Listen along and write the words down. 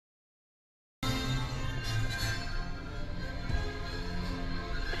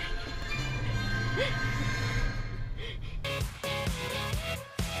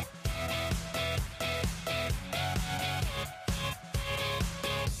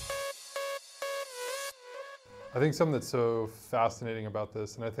I think something that's so fascinating about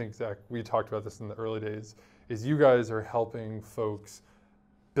this, and I think, Zach, we talked about this in the early days, is you guys are helping folks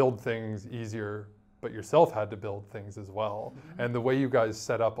build things easier, but yourself had to build things as well. Mm-hmm. And the way you guys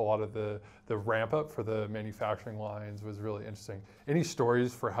set up a lot of the ramp up for the manufacturing lines was really interesting. Any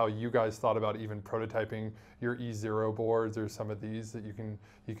stories for how you guys thought about even prototyping your E0 boards or some of these that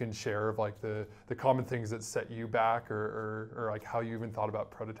you can share of like the common things that set you back or like how you even thought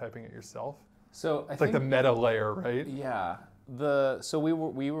about prototyping it yourself? So it's like the meta layer, right? Yeah. So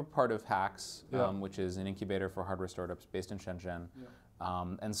we were part of Hacks, which is an incubator for hardware startups based in Shenzhen.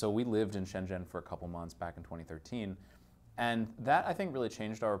 Yeah. And so we lived in Shenzhen for a couple months back in 2013. And that, I think, really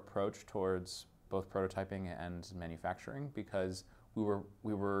changed our approach towards both prototyping and manufacturing, because we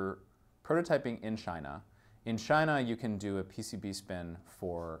were prototyping in China. In China, you can do a PCB spin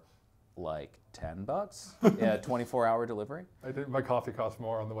for like $10, yeah, 24-hour delivery. My coffee costs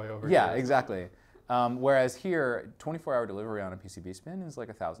more on the way over. Yeah, here. Exactly. Whereas here, 24-hour delivery on a PCB spin is like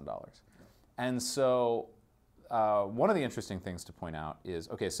 $1,000. And so one of the interesting things to point out is,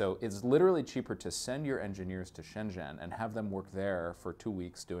 okay, so it's literally cheaper to send your engineers to Shenzhen and have them work there for 2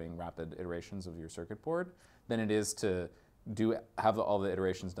 weeks doing rapid iterations of your circuit board than it is to have all the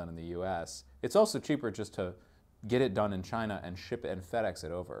iterations done in the US. It's also cheaper just to get it done in China and ship it and FedEx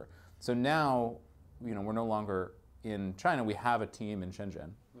it over. So now, we're no longer in China, we have a team in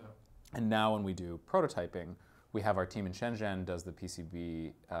Shenzhen. Yeah. And now when we do prototyping, we have our team in Shenzhen does the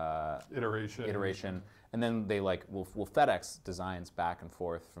PCB iteration, and then they will FedEx designs back and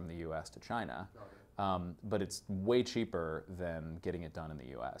forth from the US to China. But it's way cheaper than getting it done in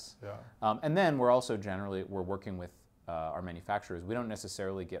the US. Yeah. And then we're also we're working with our manufacturers. We don't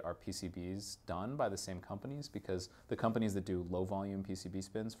necessarily get our PCBs done by the same companies, because the companies that do low volume PCB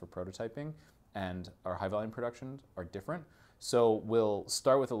spins for prototyping and our high volume production are different. So we'll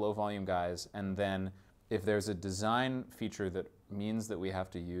start with the low volume guys, and then if there's a design feature that means that we have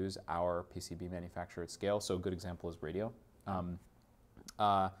to use our PCB manufacturer at scale, so a good example is radio.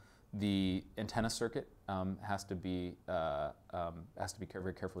 The antenna circuit has to be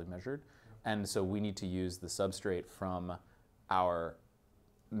very carefully measured. And so we need to use the substrate from our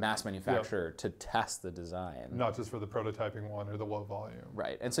mass manufacturer to test the design. Not just for the prototyping one or the low volume.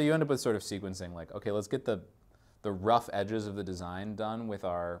 Right. And so you end up with sort of sequencing like, okay, let's get the rough edges of the design done with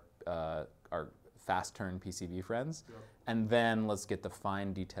our fast turn PCB friends. Yep. And then let's get the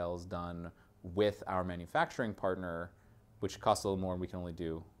fine details done with our manufacturing partner, which costs a little more and we can only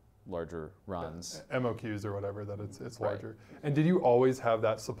do larger runs. MOQs or whatever, that it's larger. Right. And did you always have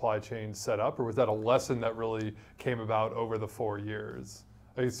that supply chain set up, or was that a lesson that really came about over the 4 years?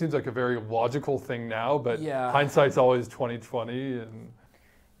 It seems like a very logical thing now, but hindsight's always 20/20. And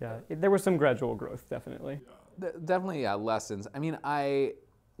yeah, there was some gradual growth, definitely. Yeah. Definitely, lessons. I mean,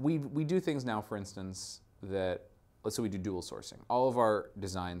 we do things now, for instance, that, let's say we do dual sourcing. All of our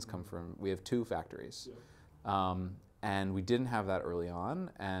designs come from, we have 2 factories. Yeah. And we didn't have that early on,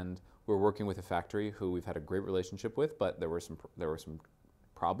 and we're working with a factory who we've had a great relationship with, but there were some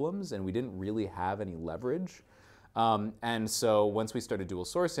problems, and we didn't really have any leverage. And so once we started dual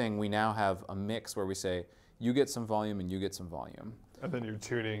sourcing, we now have a mix where we say, you get some volume and you get some volume. And then you're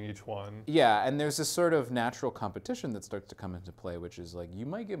tuning each one. Yeah, and there's this sort of natural competition that starts to come into play, which is like, you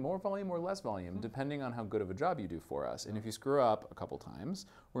might get more volume or less volume, depending on how good of a job you do for us. And if you screw up a couple times,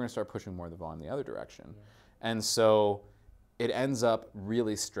 we're gonna start pushing more of the volume the other direction. Yeah. And so it ends up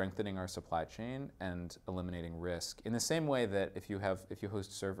really strengthening our supply chain and eliminating risk. In the same way that if you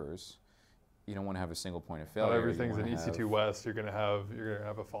host servers, you don't want to have a single point of failure. Not everything's in EC2 West. You're gonna have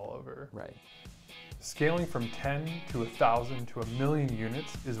a fallover. Right. Scaling from 10 to 1,000 to 1,000,000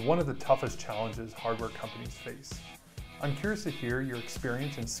 units is one of the toughest challenges hardware companies face. I'm curious to hear your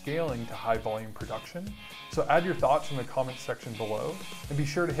experience in scaling to high volume production, so add your thoughts in the comments section below, and be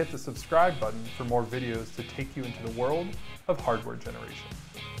sure to hit the subscribe button for more videos to take you into the world of hardware generation.